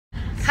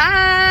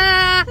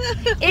Ha!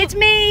 It's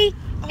me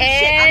Oh,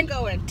 and shit, I'm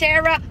going.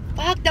 Tara.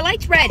 Fuck, the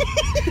light's red.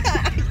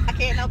 I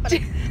can't help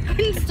it. I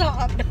couldn't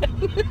stop.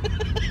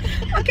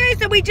 Okay,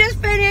 so we just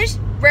finished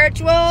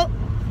virtual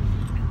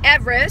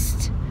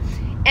Everest.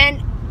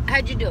 And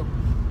how'd you do?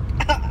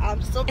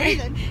 I'm still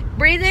breathing.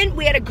 Breathing.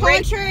 We had a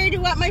great... Contrary to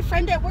what my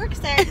friend at work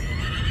said.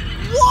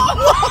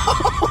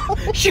 Whoa!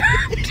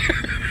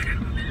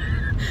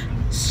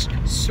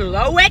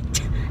 Slow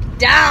it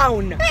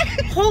down.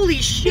 Holy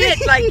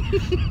shit. Like,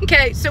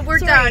 okay, so we're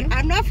Sorry, done.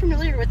 I'm not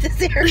familiar with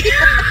this area.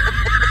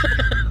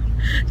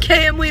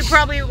 Okay, and we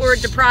probably were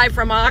deprived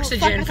from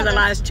oxygen for the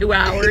last 2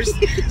 hours.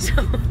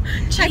 So,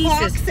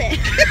 Jesus.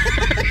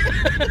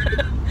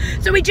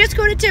 So we just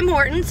go to Tim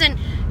Hortons, and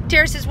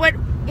Tara says, "What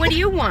do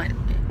you want?"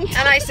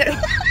 And I said,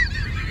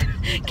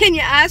 "Can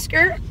you ask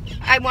her?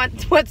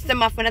 What's the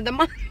muffin of the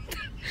month?"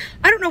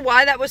 I don't know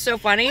why that was so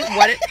funny.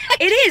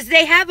 It is.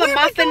 They have a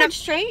muffin of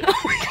straight.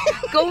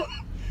 Go.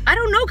 I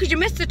don't know, because you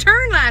missed the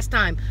turn last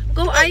time.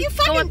 Go. Go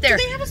up there.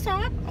 Do they have a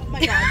stop? Oh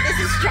my god, this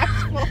is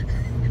stressful.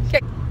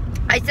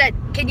 I said,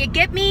 "Can you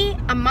get me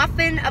a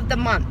muffin of the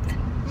month?"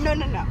 No.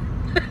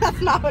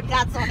 That's not how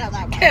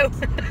that works.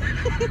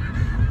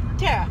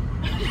 Tara.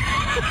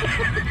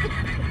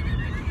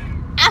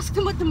 Ask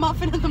them what the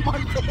muffin of the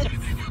month is.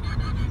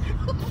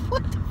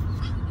 What the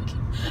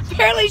fuck?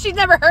 Apparently she's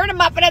never heard of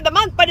muffin of the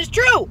month, but it's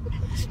true.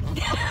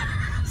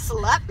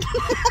 Slept.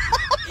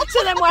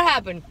 So then what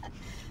happened?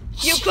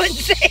 You couldn't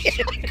say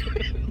it.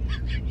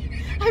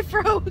 I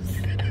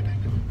froze.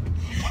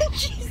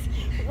 She's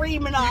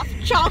reaming off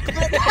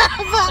chocolate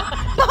lava,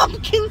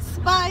 pumpkin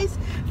spice,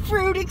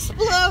 fruit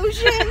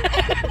explosion.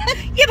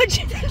 Yeah, but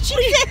she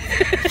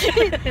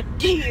said,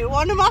 "Do you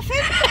want a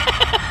muffin?"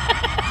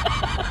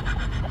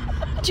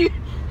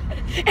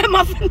 A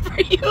muffin for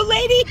you,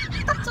 lady?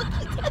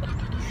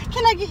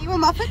 Can I get you a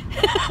muffin?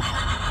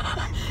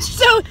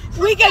 So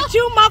we got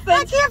 2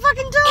 muffins. I can't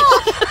fucking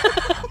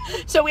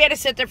talk. So we had to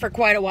sit there for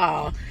quite a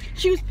while.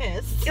 She was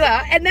pissed.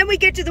 Well, and then we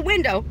get to the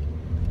window,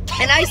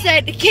 and I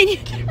said,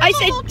 I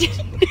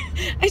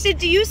said,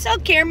 "Do you sell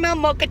caramel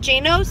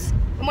mochachinos?"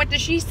 And what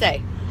does she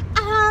say?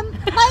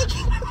 Like,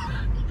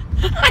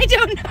 I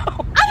don't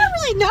know. I don't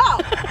really know.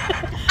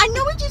 I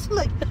know we do some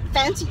like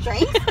fancy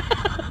drinks,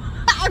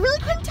 but I really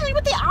couldn't tell you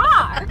what they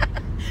are.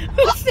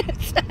 Who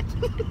says that?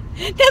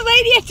 The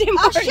lady at Tim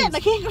Hortons. Oh shit, I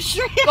can't go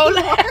straight. Go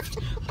left.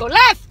 Go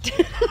left.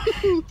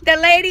 The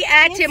lady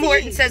at Fancy. Tim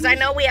Hortons says, "I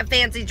know we have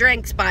fancy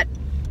drinks, but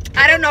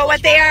I don't know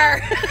what they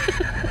are."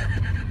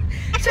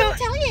 I couldn't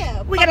tell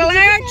you. We got a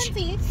large,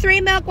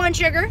 3 milk, 1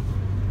 sugar.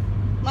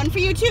 One for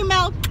you, 2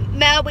 milk.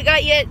 Mel, we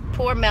got you.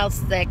 Poor Mel's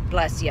sick.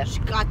 Bless you.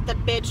 Got the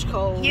bitch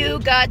cold. You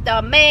got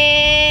the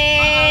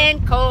man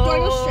cold. Do I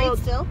go straight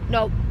still?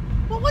 No.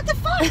 Well, what the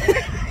fuck?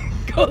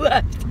 Go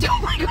left. Oh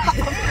my god,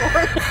 of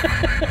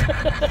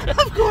course.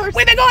 Of course.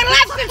 We've been going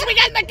left since we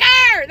got in the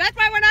car. That's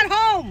why we're not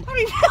home.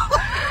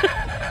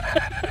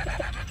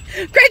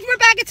 Grace, we're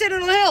back at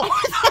Citadel Hill.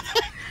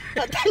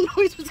 That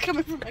noise was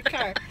coming from my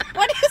car.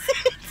 What is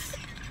it?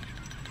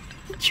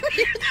 Did you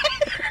hear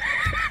that?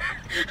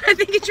 I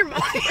think it's your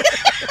muffin.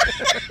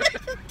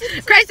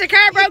 Grace, the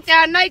car broke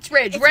down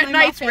Knightsbridge. We're at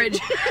Knightsbridge.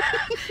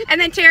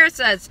 And then Tara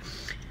says,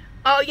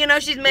 "Oh, you know,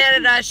 she's mad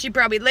at us. She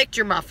probably licked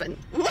your muffin."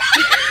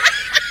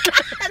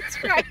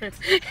 That's right.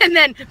 And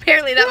then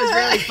apparently that was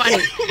really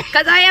funny,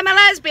 because I am a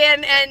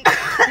lesbian,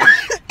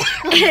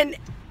 and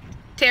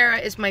Tara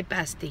is my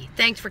bestie.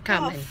 Thanks for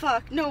coming. Oh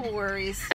fuck, no worries.